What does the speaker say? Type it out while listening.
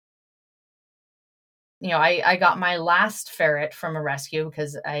I got my last ferret from a rescue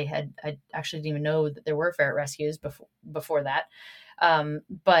because I actually didn't even know that there were ferret rescues before that.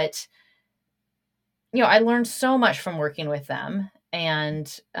 But I learned so much from working with them,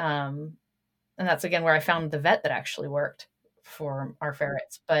 and that's again where I found the vet that actually worked for our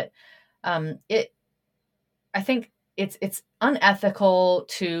ferrets. But it I think it's unethical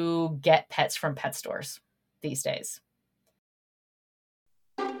to get pets from pet stores these days.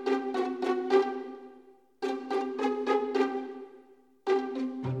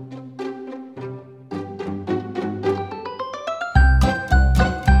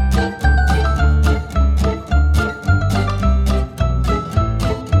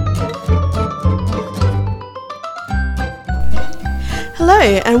 Hello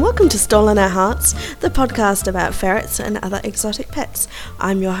and welcome to Stolen Our Hearts, the podcast about ferrets and other exotic pets.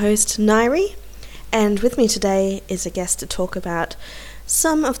 I'm your host, Nairi, and with me today is a guest to talk about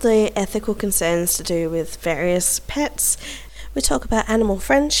some of the ethical concerns to do with various pets. We talk about animal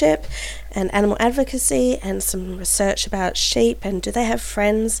friendship and animal advocacy and some research about sheep and do they have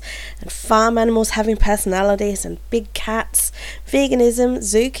friends, and farm animals having personalities and big cats, veganism,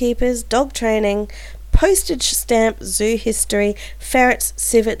 zookeepers, dog training, postage stamp zoo history, ferrets,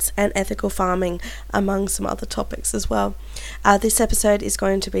 civets, and ethical farming, among some other topics as well. This episode is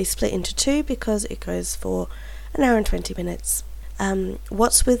going to be split into two because it goes for an hour and 20 minutes.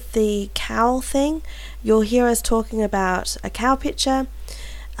 What's with the cow thing? You'll hear us talking about a cow picture.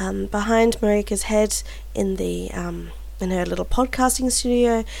 Behind Marika's head in her little podcasting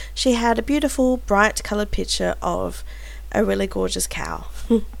studio, she had a beautiful, bright coloured picture of a really gorgeous cow.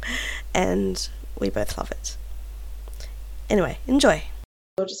 And we both love it. Anyway, enjoy.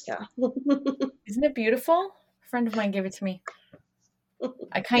 Gorgeous cow. Isn't it beautiful? A friend of mine gave it to me.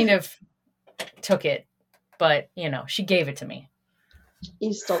 I kind of took it, but she gave it to me.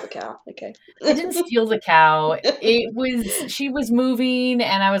 You stole the cow. Okay. I didn't steal the cow. She was moving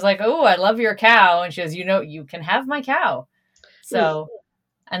and I was like, "Oh, I love your cow." And she goes, "You can have my cow." So,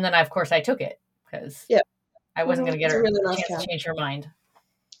 and then of course I took it because I wasn't going to get her really a chance to change her mind.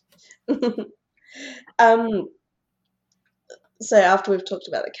 So after we've talked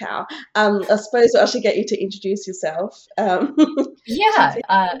about the cow, I suppose I should get you to introduce yourself. Sure.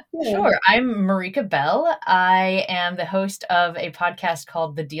 I'm Marika Bell. I am the host of a podcast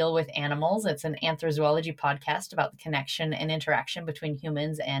called The Deal with Animals. It's an anthrozoology podcast about the connection and interaction between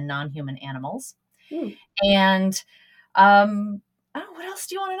humans and non-human animals. And what else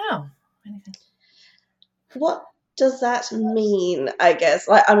do you want to know? Anything? What does that mean, I guess?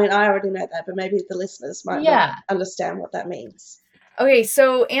 I already know that, but maybe the listeners might not understand what that means. Okay,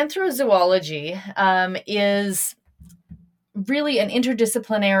 so anthrozoology is really an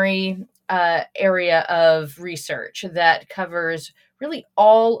interdisciplinary area of research that covers really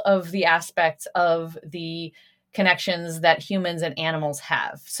all of the aspects of the connections that humans and animals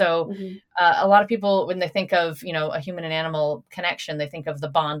have. So a lot of people, when they think of, a human and animal connection, they think of the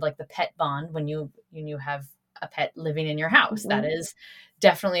bond, like the pet bond, when you have a pet living in your house. That is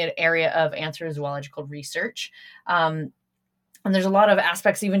definitely an area of anthrozoological research. And there's a lot of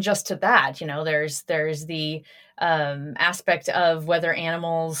aspects even just to that. There's the aspect of whether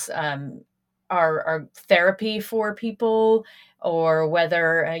animals are therapy for people, or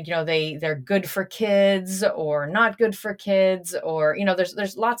whether they're good for kids or not good for kids, or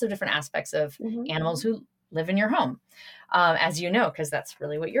there's lots of different aspects of animals who live in your home, as because that's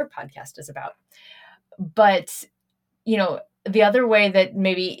really what your podcast is about. But the other way that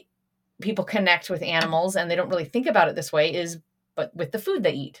maybe people connect with animals, and they don't really think about it this way, is but with the food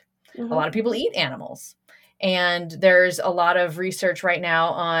they eat. A lot of people eat animals. And there's a lot of research right now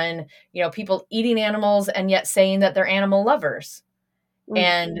on, people eating animals and yet saying that they're animal lovers.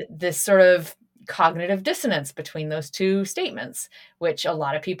 And this sort of cognitive dissonance between those two statements, which a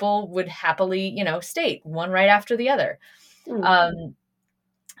lot of people would happily, state one right after the other.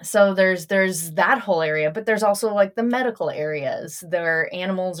 So there's that whole area, but there's also like the medical areas. Their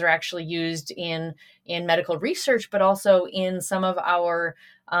animals are actually used in medical research, but also in some of our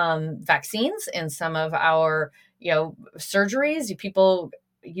vaccines and some of our surgeries. People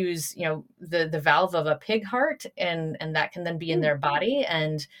use the valve of a pig heart, and that can then be in their body.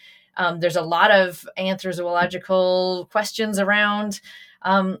 And there's a lot of anthrozoological questions around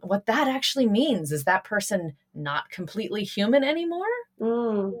what that actually means. Is that person not completely human anymore?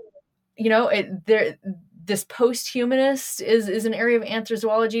 This post-humanist is an area of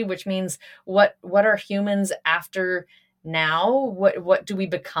anthrozoology, which means what are humans after now? What do we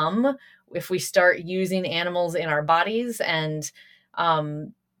become if we start using animals in our bodies? And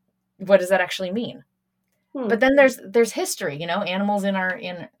what does that actually mean? But then there's history, you know, animals in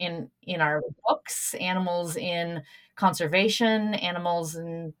our books, animals in conservation, animals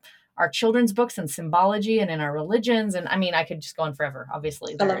in our children's books and symbology and in our religions. And I mean, I could just go on forever.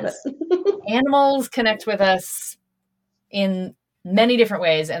 Obviously, I love it. Animals connect with us in many different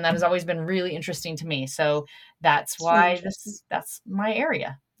ways, and that has always been really interesting to me. So that's why that's my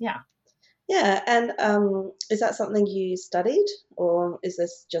area. Yeah. Yeah, and is that something you studied, or is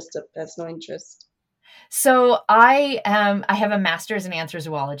this just a personal interest? So I have a master's in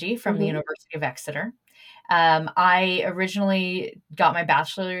anthrozoology from the University of Exeter. I originally got my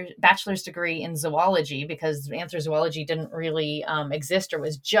bachelor's degree in zoology because anthrozoology didn't really exist, or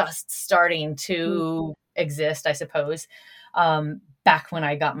was just starting to exist, I suppose, back when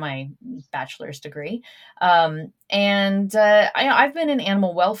I got my bachelor's degree. I've been in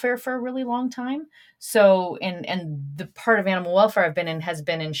animal welfare for a really long time. So, and the part of animal welfare I've been in has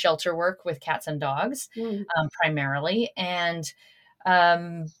been in shelter work with cats and dogs, primarily. And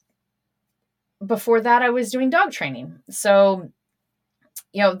before that, I was doing dog training. So,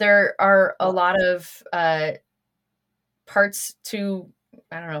 you know, there are a lot of parts to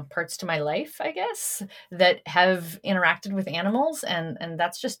my life, I guess, that have interacted with animals. And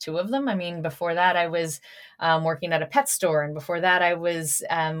that's just two of them. I mean, before that, I was working at a pet store. And before that, I was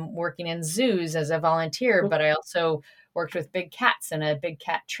working in zoos as a volunteer. But I also worked with big cats in a big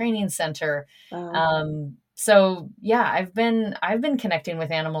cat training center. So yeah, I've been connecting with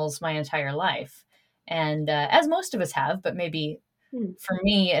animals my entire life. And as most of us have, but maybe for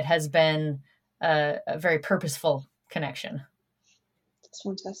me, it has been a very purposeful connection. That's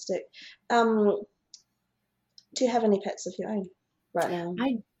fantastic. Do you have any pets of your own right now?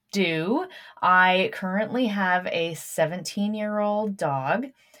 I do. I currently have a 17-year-old dog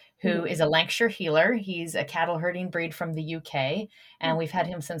who is a Lancashire Heeler. He's a cattle herding breed from the UK, and we've had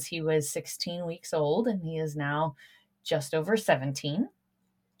him since he was 16 weeks old, and he is now just over 17.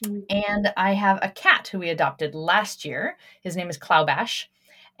 And I have a cat who we adopted last year. His name is Clowbash,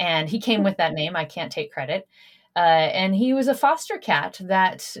 and he came with that name. I can't take credit. And he was a foster cat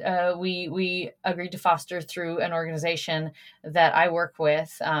that we agreed to foster through an organization that I work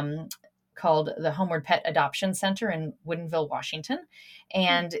with called the Homeward Pet Adoption Center in Woodinville, Washington.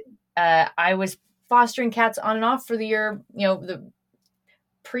 And I was fostering cats on and off for the year, you know, the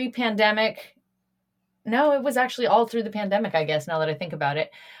pre-pandemic. No, it was actually all through the pandemic, I guess, now that I think about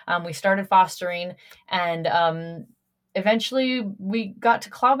it. We started fostering, and eventually we got to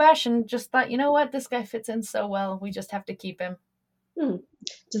Clowbash and just thought, you know what, this guy fits in so well. We just have to keep him.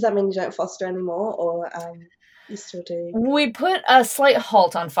 Does that mean you don't foster anymore, or you still do? We put a slight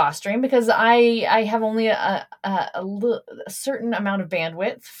halt on fostering because I have only a certain amount of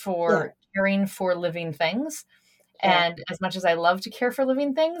bandwidth for caring for living things. And as much as I love to care for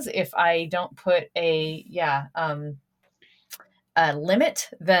living things, if I don't put a limit,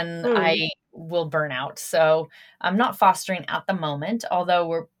 then I will burn out. So I'm not fostering at the moment, although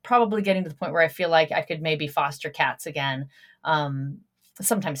we're probably getting to the point where I feel like I could maybe foster cats again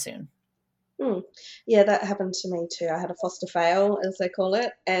sometime soon. Yeah, that happened to me too. I had a foster fail, as they call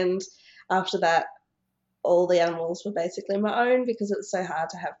it. And after that, all the animals were basically my own because it's so hard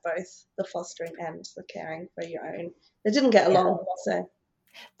to have both the fostering and the caring for your own. They didn't get along, so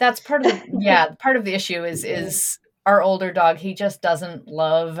that's part of the issue is our older dog. He just doesn't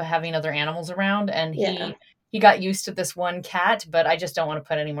love having other animals around, and he got used to this one cat, but I just don't want to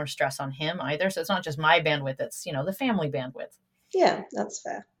put any more stress on him either. So it's not just my bandwidth, it's, you know, the family bandwidth. Yeah, that's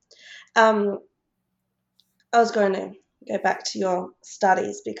fair. I was going to go back to your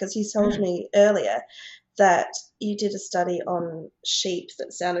studies because you told me earlier that you did a study on sheep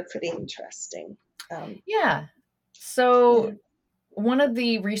that sounded pretty interesting. So one of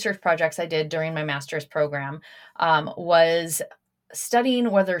the research projects I did during my master's program was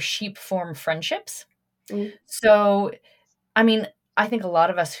studying whether sheep form friendships. So, I mean, I think a lot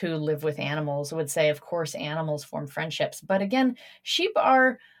of us who live with animals would say, of course, animals form friendships. But again, sheep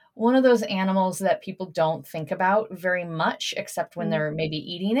are one of those animals that people don't think about very much, except when they're maybe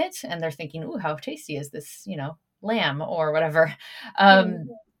eating it and they're thinking, ooh, how tasty is this, you know, lamb or whatever.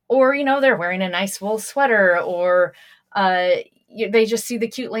 Or, you know, they're wearing a nice wool sweater, or they just see the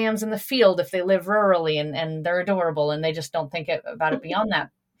cute lambs in the field if they live rurally and they're adorable and they just don't think about it beyond that.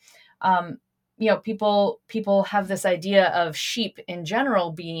 You know, people have this idea of sheep in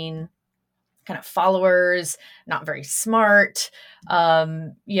general being kind of followers, not very smart,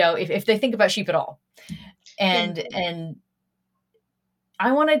 you know, if they think about sheep at all. And I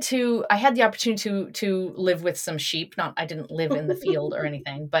had the opportunity to live with some sheep. I didn't live in the field or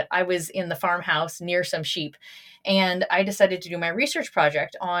anything, but I was in the farmhouse near some sheep. And I decided to do my research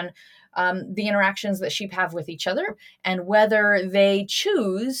project on the interactions that sheep have with each other, and whether they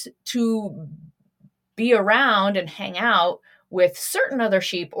choose to be around and hang out with certain other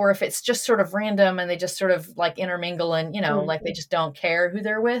sheep, or if it's just sort of random and they just sort of like intermingle and, like they just don't care who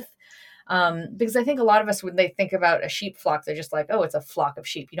they're with. Because I think a lot of us, when they think about a sheep flock, they're just like, oh, it's a flock of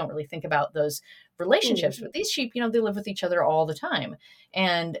sheep. You don't really think about those relationships. But these sheep, they live with each other all the time.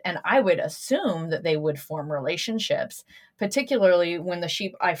 And I would assume that they would form relationships, particularly when the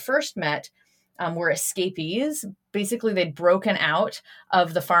sheep I first met were escapees. Basically, they'd broken out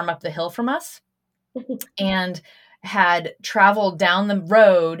of the farm up the hill from us and had traveled down the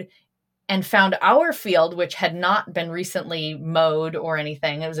road and found our field, which had not been recently mowed or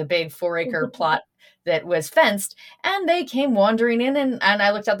anything. It was a big 4-acre plot that was fenced, and they came wandering in, and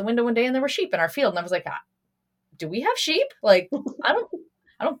I looked out the window one day and there were sheep in our field, and I was like, do we have sheep? Like, I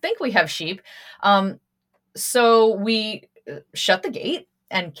don't think we have sheep. So we shut the gate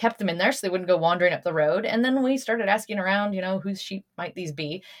and kept them in there so they wouldn't go wandering up the road. And then we started asking around, whose sheep might these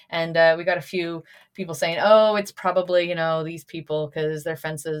be? And we got a few people saying, oh, it's probably, these people because their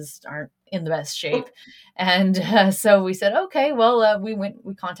fences aren't in the best shape. And so we said, okay, well,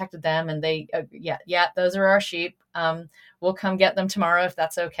 we contacted them, and they, yeah, those are our sheep. We'll come get them tomorrow if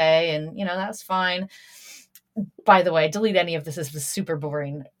that's okay. And, that's fine. By the way, delete any of this. This was a super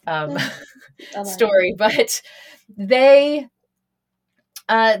boring story, but they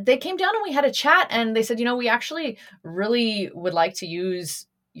came down and we had a chat, and they said, we actually really would like to use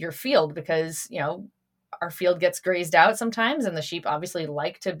your field because, our field gets grazed out sometimes, and the sheep obviously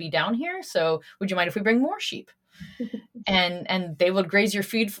like to be down here. So would you mind if we bring more sheep? and they would graze your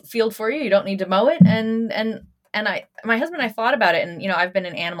field for you. You don't need to mow it. And my husband and I thought about it, and, I've been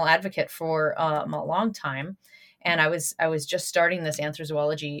an animal advocate for a long time. And I was just starting this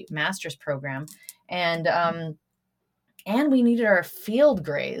anthrozoology master's program, and we needed our field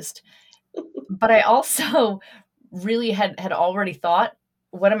grazed. But I also really had already thought,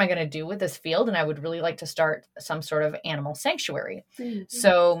 what am I going to do with this field? And I would really like to start some sort of animal sanctuary. Mm-hmm.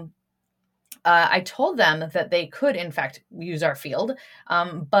 So I told them that they could, in fact, use our field,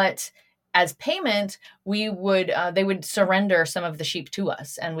 but as payment, they would surrender some of the sheep to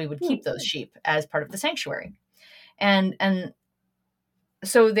us, and we would keep those sheep as part of the sanctuary. And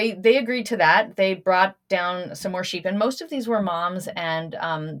so they agreed to that. They brought down some more sheep, and most of these were moms and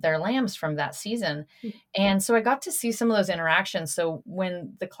their lambs from that season. And so I got to see some of those interactions. So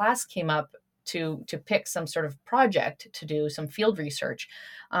when the class came up to pick some sort of project to do some field research,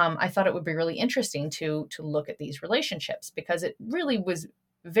 I thought it would be really interesting to look at these relationships, because it really was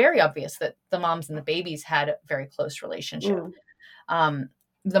very obvious that the moms and the babies had a very close relationship.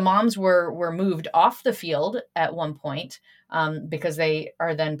 The moms were moved off the field at one point because they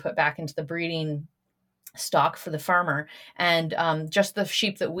are then put back into the breeding stock for the farmer. And just the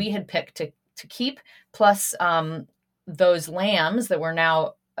sheep that we had picked to keep, plus those lambs that were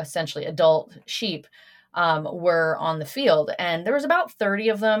now essentially adult sheep, were on the field. And there was about 30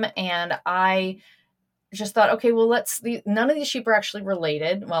 of them. And I just thought, okay, well, none of these sheep are actually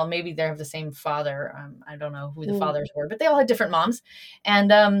related. Well, maybe they have the same father. I don't know who the fathers were, but they all had different moms. And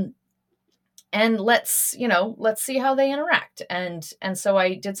let's see how they interact. And so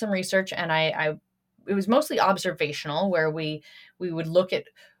I did some research, and it was mostly observational, where we would look at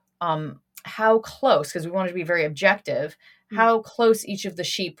how close, because we wanted to be very objective, how close each of the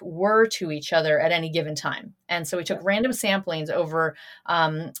sheep were to each other at any given time. And so we took random samplings over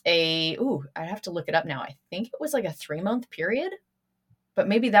I'd have to look it up now. I think it was like a 3-month period, but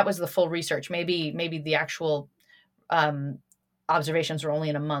maybe that was the full research. Maybe the actual observations were only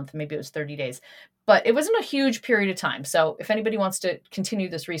in a month. Maybe it was 30 days, but it wasn't a huge period of time. So if anybody wants to continue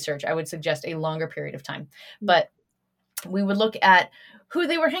this research, I would suggest a longer period of time. But we would look at who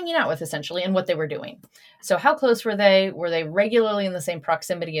they were hanging out with, essentially, and what they were doing. So how close were they? Were they regularly in the same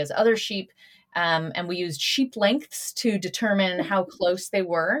proximity as other sheep? And we used sheep lengths to determine how close they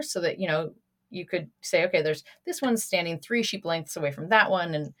were, so that, you could say, okay, there's this one's standing 3 sheep lengths away from that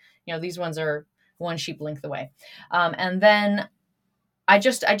one. And, these ones are 1 sheep length away. And then I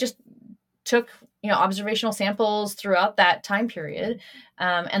just took, observational samples throughout that time period,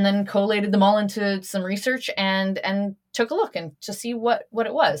 and then collated them all into some research and took a look and to see what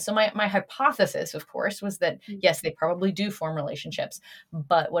it was. So my hypothesis, of course, was that, yes, they probably do form relationships,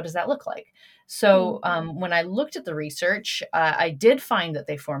 but what does that look like? So when I looked at the research, I did find that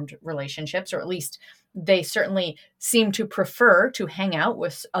they formed relationships, or at least they certainly seem to prefer to hang out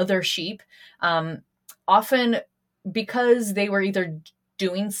with other sheep, often because they were either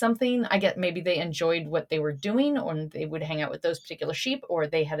doing something. I get maybe they enjoyed what they were doing, or they would hang out with those particular sheep, or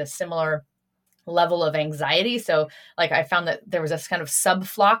they had a similar level of anxiety. So like I found that there was this kind of sub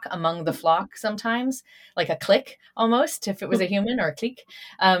flock among the flock sometimes, like a clique almost, if it was a human, or a clique.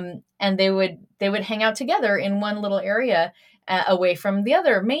 And they would hang out together in one little area away from the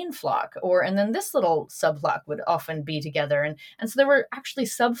other main flock, and then this little sub flock would often be together. And so there were actually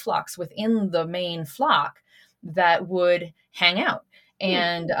sub flocks within the main flock that would hang out.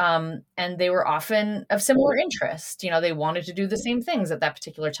 And they were often of similar interest. They wanted to do the same things at that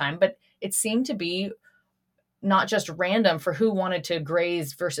particular time, but it seemed to be not just random for who wanted to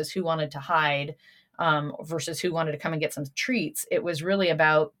graze versus who wanted to hide, versus who wanted to come and get some treats. It was really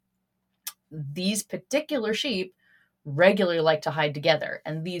about these particular sheep regularly like to hide together,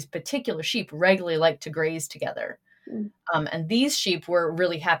 and these particular sheep regularly like to graze together. And these sheep were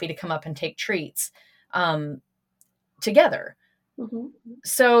really happy to come up and take treats together.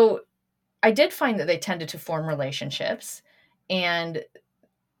 So I did find that they tended to form relationships, and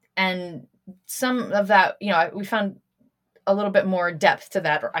some of that, we found a little bit more depth to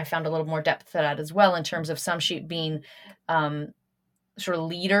that, or I found a little more depth to that as well, in terms of some sheep being sort of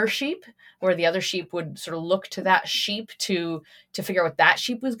leader sheep, where the other sheep would sort of look to that sheep to figure out what that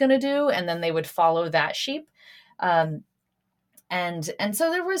sheep was going to do, and then they would follow that sheep. And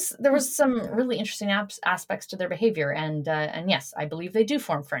so there was some really interesting aspects to their behavior, and yes, I believe they do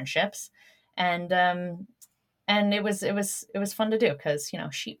form friendships, and it was fun to do, because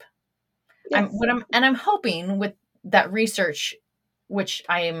sheep. Yes. I'm hoping with that research, which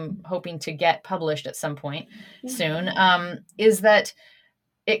I am hoping to get published at some point soon, is that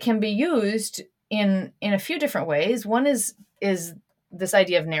it can be used in a few different ways. One is this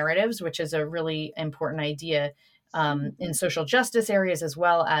idea of narratives, which is a really important idea in social justice areas as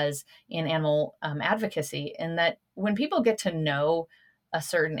well as in animal advocacy, in that when people get to know a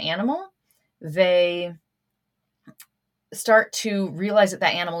certain animal, they start to realize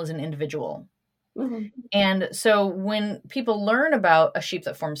that animal is an individual. And so when people learn about a sheep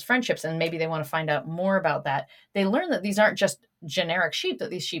that forms friendships, and maybe they want to find out more about that, they learn that these aren't just generic sheep, that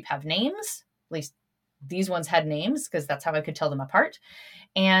these sheep have names. At least these ones had names, because that's how I could tell them apart.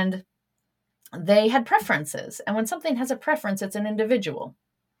 And they had preferences. And when something has a preference, it's an individual.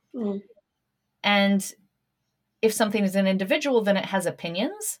 And if something is an individual, then it has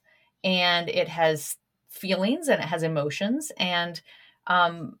opinions, and it has feelings, and it has emotions, and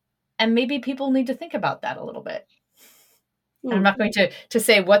maybe people need to think about that a little bit. I'm not going to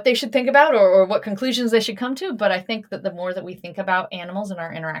say what they should think about or what conclusions they should come to, but I think that the more that we think about animals and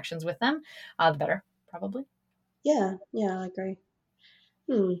our interactions with them, the better, probably. Yeah, I agree.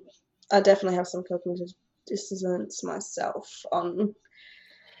 I definitely have some cognitive dissonance myself on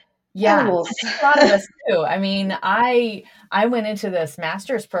animals. I think a lot of us do. I mean, I went into this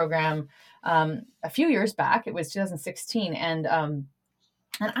master's program a few years back. It was 2016, and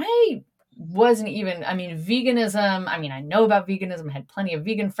I wasn't even, veganism. I know about veganism. I had plenty of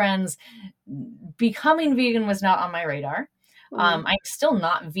vegan friends. Becoming vegan was not on my radar. I'm still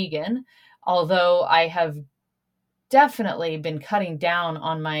not vegan, although I have definitely been cutting down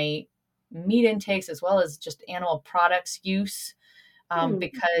on my meat intakes as well as just animal products use,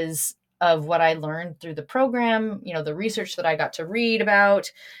 because of what I learned through the program, the research that I got to read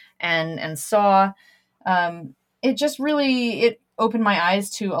about and saw. It just really, opened my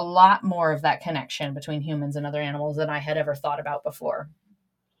eyes to a lot more of that connection between humans and other animals than I had ever thought about before.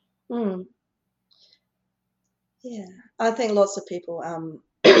 Yeah, I think lots of people, and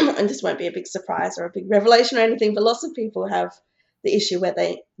this won't be a big surprise or a big revelation or anything, but lots of people have the issue where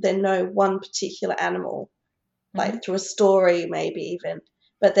they know one particular animal, like through a story maybe even,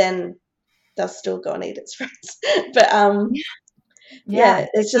 but then they'll still go and eat its friends. But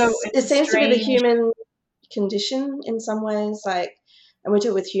it's just, it seems to be the human condition in some ways, like, and we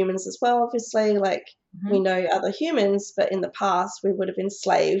do it with humans as well, obviously, like we know other humans, but in the past we would have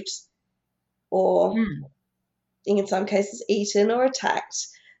enslaved or in some cases eaten or attacked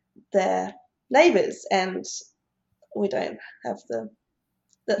their neighbors, and we don't have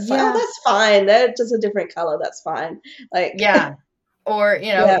that's fine, they're just a different color, that's fine, like or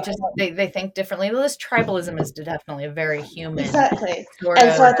just they think differently. Well, this tribalism is definitely a very human exactly,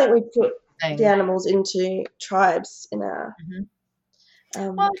 and so I think we put the animals into tribes in our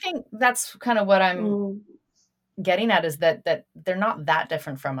well, I think that's kind of what I'm getting at, is that they're not that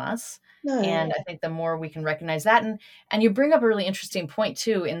different from us. No. And I think the more we can recognize that, and you bring up a really interesting point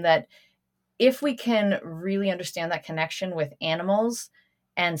too, in that if we can really understand that connection with animals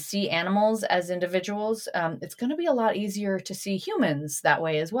and see animals as individuals, it's going to be a lot easier to see humans that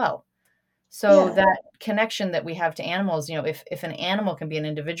way as well. So that connection that we have to animals, if an animal can be an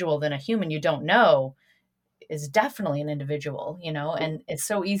individual, then a human you don't know is definitely an individual, and it's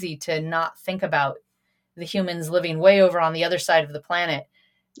so easy to not think about the humans living way over on the other side of the planet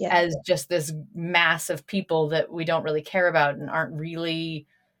as just this mass of people that we don't really care about and aren't really,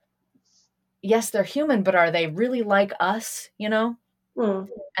 yes, they're human, but are they really like us, And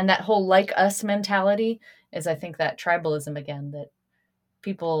that whole like us mentality is, I think, that tribalism again, that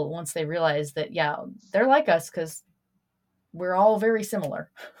people, once they realize that, yeah, they're like us because we're all very similar.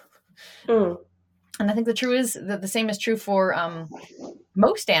 And I think the same is true for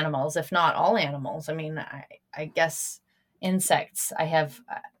most animals, if not all animals. I mean, I guess insects, I have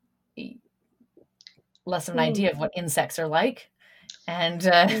less of an idea of what insects are like, and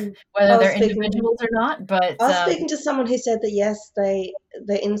whether they're individuals or not. But I was speaking to someone who said that yes, the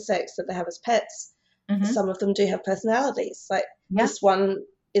insects that they have as pets, some of them do have personalities. Like this one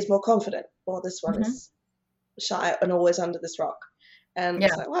is more confident, or this one is shy and always under this rock. And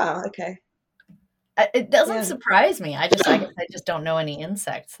it's like, wow, okay. It doesn't surprise me. I guess I just don't know any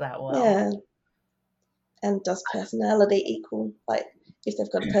insects that well. Yeah. And does personality equal, like, if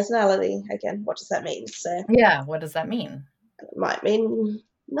they've got a personality, again, what does that mean? So yeah, what does that mean? It might mean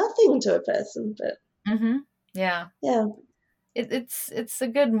nothing to a person, but yeah, it's a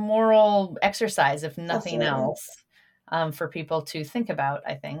good moral exercise, if nothing else, for people to think about,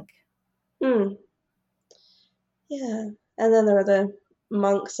 I think. Yeah, and then there are the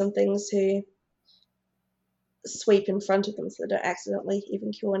monks and things who sweep in front of them so they don't accidentally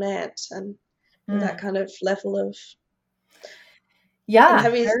even kill an ant, and that kind of level of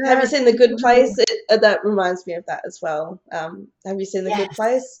have you seen The Good Place? That reminds me of that as well. Have you seen The Good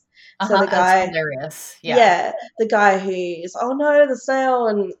Place? So the guy, hilarious. The guy who's, oh no, the snail,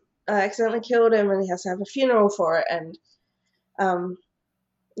 and accidentally killed him, and he has to have a funeral for it, and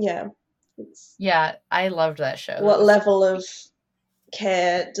I loved that show. What level of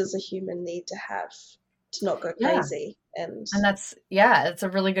care does a human need to have to not go crazy? And that's it's a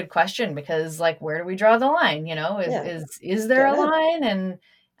really good question, because like, where do we draw the line? Is there a line? And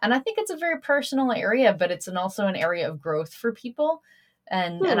I think it's a very personal area, but it's also an area of growth for people.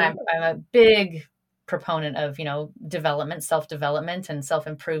 And I'm a big proponent of development, self-development, and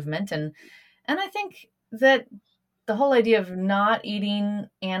self-improvement, and I think that the whole idea of not eating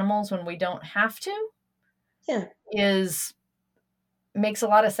animals when we don't have to makes a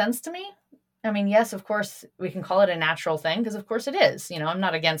lot of sense to me. I mean, yes, of course, we can call it a natural thing, because of course it is. I'm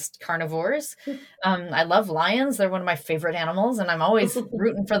not against carnivores. I love lions. They're one of my favorite animals, and I'm always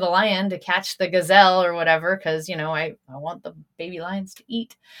rooting for the lion to catch the gazelle or whatever, because, I want the baby lions to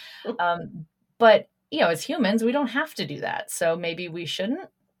eat. But, as humans, we don't have to do that. So maybe we shouldn't.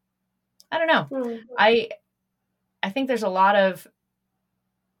 I don't know. I think there's a lot of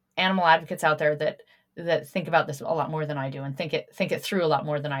animal advocates out there that think about this a lot more than I do, and think it through a lot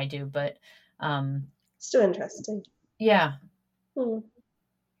more than I do. But still interesting. Yeah.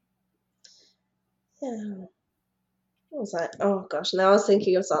 Yeah. What was that? Oh gosh, now I was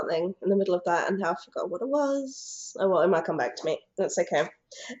thinking of something in the middle of that, and now I forgot what it was. Oh well, it might come back to me. That's okay.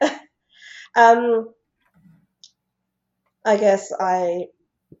 I guess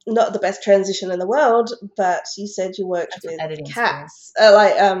not the best transition in the world, but you said you worked with cats.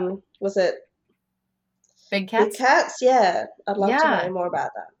 Was it big cats? Big cats, yeah. I'd love to know more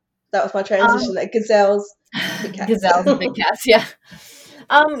about that. That was my transition. Gazelles, big cats. Gazelles and big cats,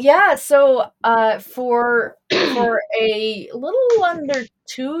 yeah. So for a little under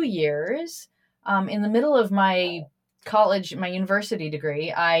 2 years, in the middle of my university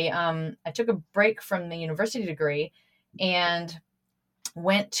degree, I took a break from the university degree and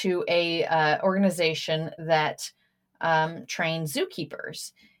went to a organization that trained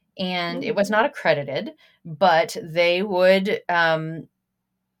zookeepers. And it was not accredited, but they would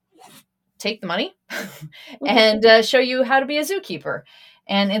take the money and show you how to be a zookeeper.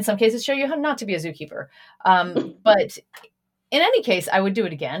 And in some cases, show you how not to be a zookeeper. But in any case, I would do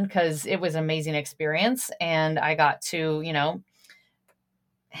it again, because it was an amazing experience. And I got to,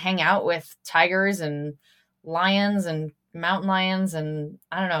 hang out with tigers and lions and mountain lions and,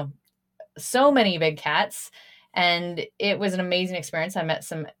 I don't know, so many big cats. And it was an amazing experience. I met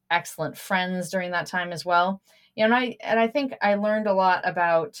some excellent friends during that time as well. And I think I learned a lot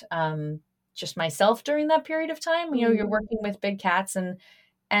about just myself during that period of time. You're working with big cats, and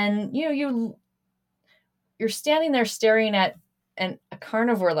you're standing there staring at a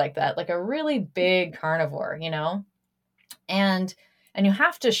carnivore like that, like a really big carnivore, and you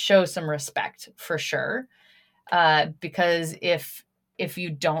have to show some respect for sure, because if you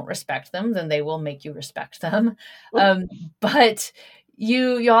don't respect them, then they will make you respect them. But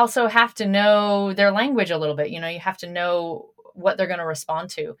you also have to know their language a little bit. You have to know what they're going to respond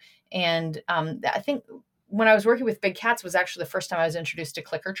to. And I think when I was working with big cats was actually the first time I was introduced to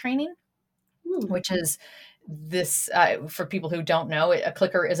clicker training, which is this, for people who don't know, a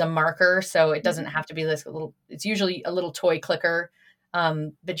clicker is a marker. So it doesn't have to be this little, it's usually a little toy clicker,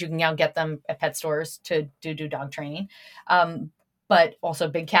 that you can now get them at pet stores to do dog training. But also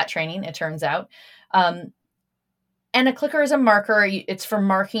big cat training, it turns out. And a clicker is a marker. It's for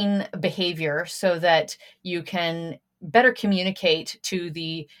marking behavior so that you can better communicate to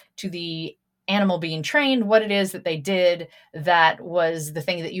the animal being trained what it is that they did that was the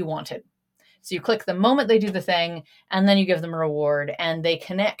thing that you wanted. So you click the moment they do the thing, and then you give them a reward, and they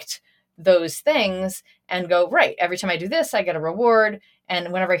connect those things and go, right, every time I do this, I get a reward.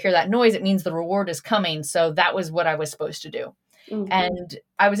 And whenever I hear that noise, it means the reward is coming. So that was what I was supposed to do. And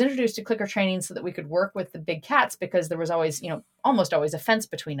I was introduced to clicker training so that we could work with the big cats, because there was always, almost always a fence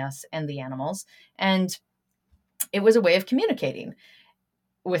between us and the animals. And it was a way of communicating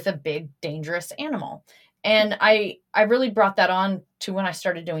with a big, dangerous animal. And I really brought that on to when I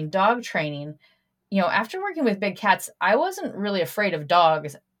started doing dog training. After working with big cats, I wasn't really afraid of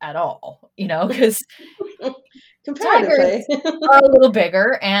dogs at all, because tigers are a little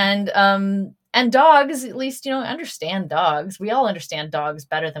bigger, and dogs, at least, understand dogs. We all understand dogs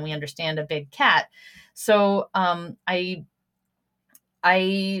better than we understand a big cat. So I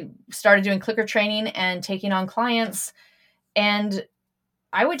started doing clicker training and taking on clients, and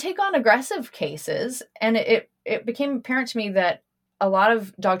I would take on aggressive cases, and it became apparent to me that a lot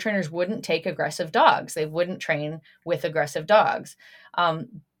of dog trainers wouldn't take aggressive dogs. They wouldn't train with aggressive dogs.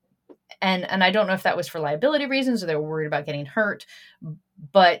 And I don't know if that was for liability reasons or they were worried about getting hurt,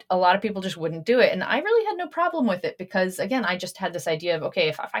 but a lot of people just wouldn't do it. And I really had no problem with it because, again, I just had this idea of, okay,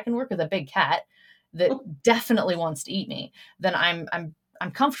 if I can work with a big cat that definitely wants to eat me, then I'm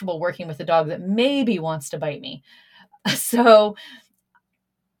comfortable working with a dog that maybe wants to bite me. So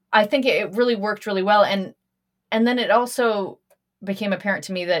I think it really worked really well. And then it also became apparent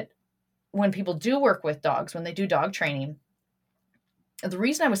to me that when people do work with dogs, when they do dog training, the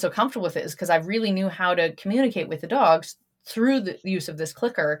reason I was so comfortable with it is because I really knew how to communicate with the dogs through the use of this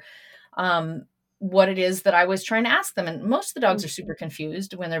clicker, what it is that I was trying to ask them. And most of the dogs are super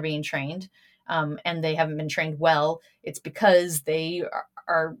confused when they're being trained, and they haven't been trained well. It's because they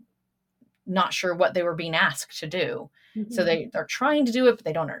are not sure what they were being asked to do. So they're trying to do it, but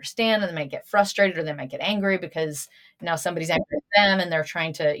they don't understand, and they might get frustrated or they might get angry because now somebody's angry at them and they're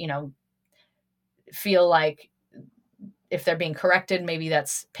trying to, feel like if they're being corrected, maybe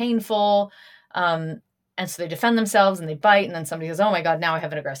that's painful. And so they defend themselves and they bite, and then somebody goes, oh my God, now I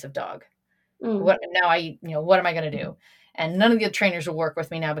have an aggressive dog. What am I going to do? And none of the trainers will work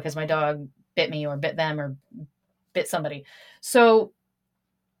with me now because my dog bit me or bit them or bit somebody. So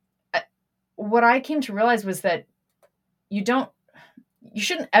what I came to realize was that you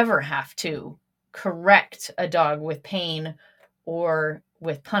shouldn't ever have to correct a dog with pain or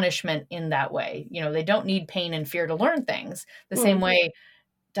with punishment in that way. They don't need pain and fear to learn things the same way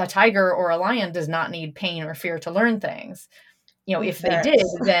a tiger or a lion does not need pain or fear to learn things. If they did,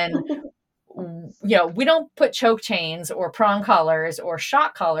 then, we don't put choke chains or prong collars or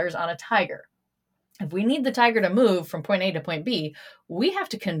shock collars on a tiger. If we need the tiger to move from point A to point B, we have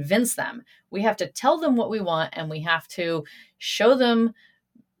to convince them. We have to tell them what we want, and we have to show them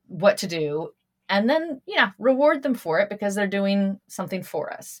what to do, and then, reward them for it because they're doing something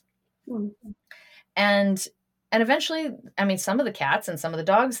for us. And eventually, some of the cats and some of the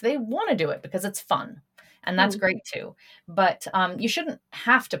dogs, they want to do it because it's fun, and that's great too. But you shouldn't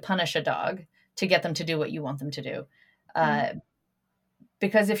have to punish a dog to get them to do what you want them to do.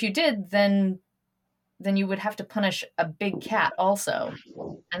 Because if you did, then you would have to punish a big cat also.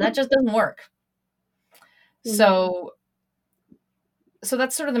 And that just doesn't work. So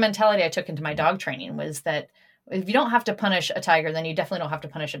that's sort of the mentality I took into my dog training, was that if you don't have to punish a tiger, then you definitely don't have to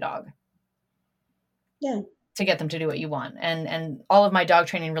punish a dog. Yeah. To get them to do what you want. And all of my dog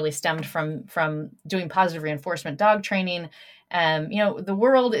training really stemmed from doing positive reinforcement dog training. The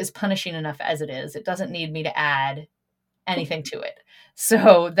world is punishing enough as it is. It doesn't need me to add anything to it.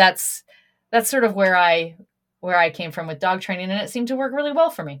 So that's sort of where I came from with dog training, and it seemed to work really well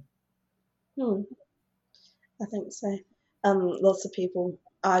for me. I think so. Lots of people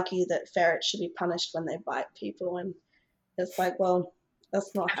argue that ferrets should be punished when they bite people, and it's like, well,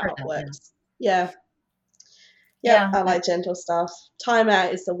 that's not how it works. Yeah. I like gentle stuff.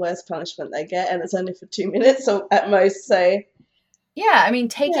 Timeout is the worst punishment they get, and it's only for 2 minutes or at most. So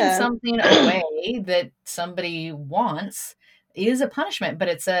taking something away that somebody wants is a punishment, but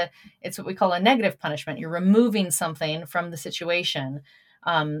it's what we call a negative punishment. You're removing something from the situation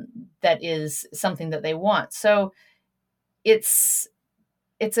that is something that they want. So it's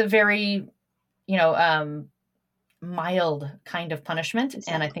a very mild kind of punishment.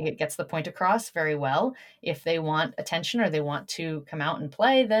 Exactly. And I think it gets the point across very well. If they want attention or they want to come out and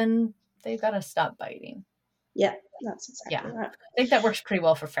play, then they've got to stop biting. Yeah, that's exactly right. I think that works pretty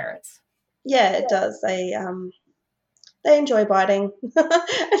well for ferrets. Yeah, it does. They enjoy biting,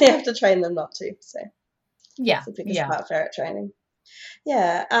 and you have to train them not to. So yeah, it's the biggest part of ferret training.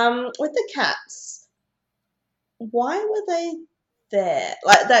 Yeah. With the cats, why were they there?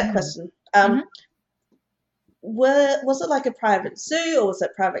 Like that question. Was it like a private zoo, or was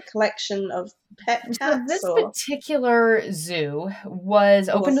it a private collection of pet cats? So this particular zoo was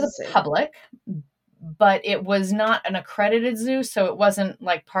open to the public, but it was not an accredited zoo, so it wasn't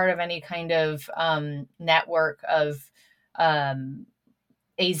like part of any kind of network of AZA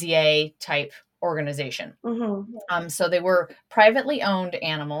type organization. So they were privately owned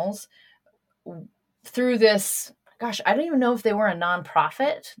animals through this. Gosh, I don't even know if they were a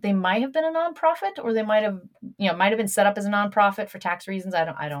nonprofit. They might have been a nonprofit, or they might have been set up as a nonprofit for tax reasons.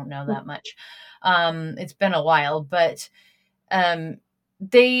 I don't know that much. It's been a while, but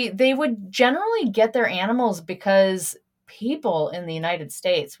they would generally get their animals because people in the United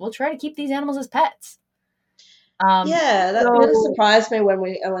States will try to keep these animals as pets. That really surprised me when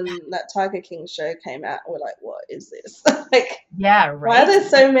that Tiger King show came out. We're like, what is this? Right. Why are there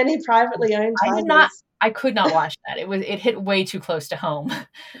so many privately owned tigers? I could not watch that. It hit way too close to home.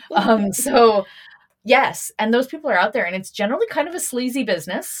 So yes, and those people are out there, and it's generally kind of a sleazy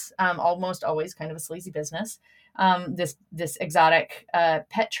business. Almost always kind of a sleazy business. This exotic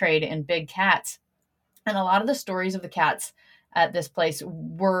pet trade in big cats, and a lot of the stories of the cats at this place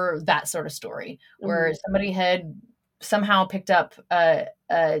were that sort of story, where somebody had somehow picked up a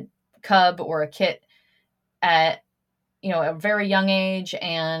cub or a kit at a very young age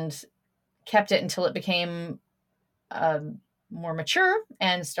and kept it until it became more mature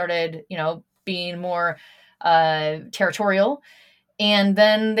and started being more territorial, and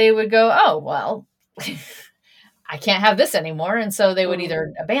then they would go, oh well, I can't have this anymore, and so they would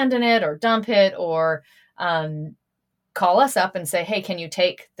either abandon it or dump it, or call us up and say, hey, can you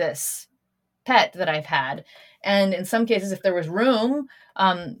take this pet that I've had? And in some cases, if there was room,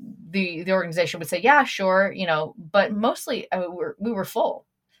 the organization would say, yeah, sure, but mostly we were full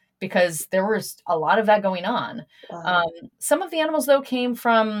because there was a lot of that going on. Wow. Some of the animals, though, came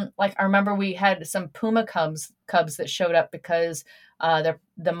from, like, I remember we had some puma cubs that showed up because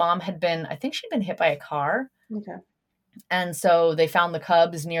the mom had been, I think she'd been hit by a car. Okay. And so they found the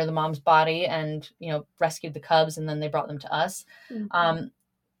cubs near the mom's body and, rescued the cubs, and then they brought them to us.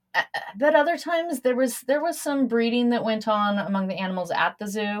 But other times there was some breeding that went on among the animals at the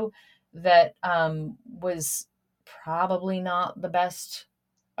zoo that was probably not the best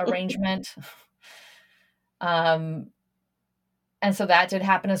arrangement. And so that did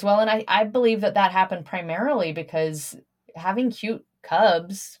happen as well. And I believe that happened primarily because having cute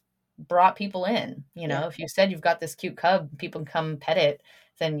cubs brought people in. If you said you've got this cute cub, people can come pet it,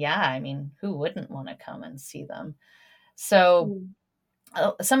 then who wouldn't want to come and see them? So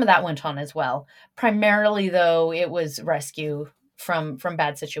some of that went on as well. Primarily, though, it was rescue from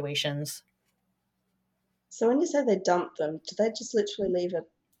bad situations. So when you say they dumped them, do they just literally leave an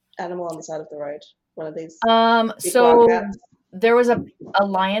animal on the side of the road? One of these? So there was a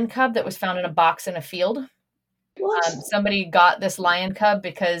lion cub that was found in a box in a field. Somebody got this lion cub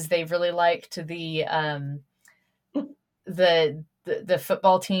because they really liked the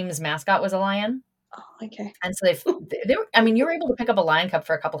football team's mascot was a lion. Oh, okay. And so they were, you were able to pick up a lion cub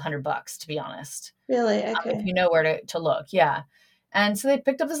for $200, to be honest. Really? Okay. If you know where to look. Yeah. And so they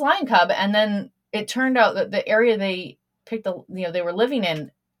picked up this lion cub, and then it turned out that the area they picked they were living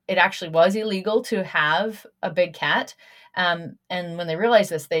in, it actually was illegal to have a big cat. And when they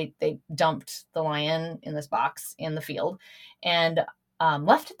realized this, they dumped the lion in this box in the field and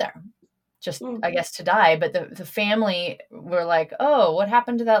left it there, just I guess to die. But the family were like, oh, what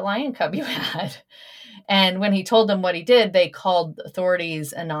happened to that lion cub you had? And when he told them what he did, they called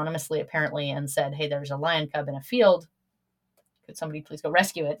authorities anonymously, apparently, and said, hey, there's a lion cub in a field. Could somebody please go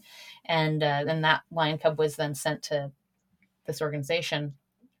rescue it? And then that lion cub was then sent to this organization.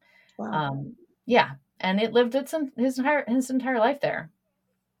 Wow. Yeah. And it lived his entire life there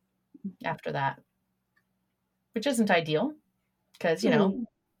after that, which isn't ideal because,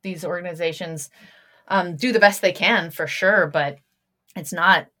 these organizations do the best they can for sure, but it's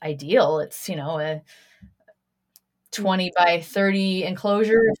not ideal. It's, a 20 by 30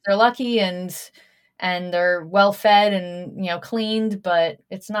 enclosure if they're lucky and they're well fed and, cleaned, but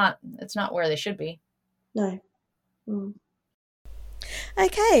it's not where they should be. No.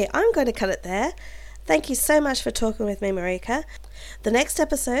 Okay, I'm going to cut it there. Thank you so much for talking with me, Marika. The next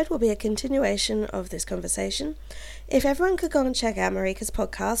episode will be a continuation of this conversation. If everyone could go and check out Marika's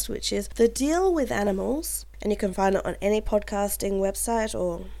podcast, which is The Deal with Animals, and you can find it on any podcasting website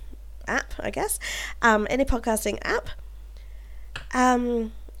or app, I guess, any podcasting app.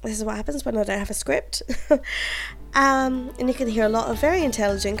 This is what happens when I don't have a script. And you can hear a lot of very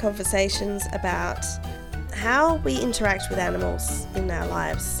intelligent conversations about how we interact with animals in our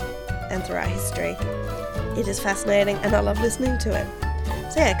lives and throughout history. It is fascinating and I love listening to it.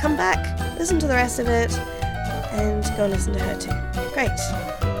 So yeah, come back, listen to the rest of it, and go and listen to her too. Great.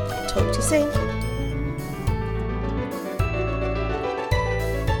 Talk to you soon.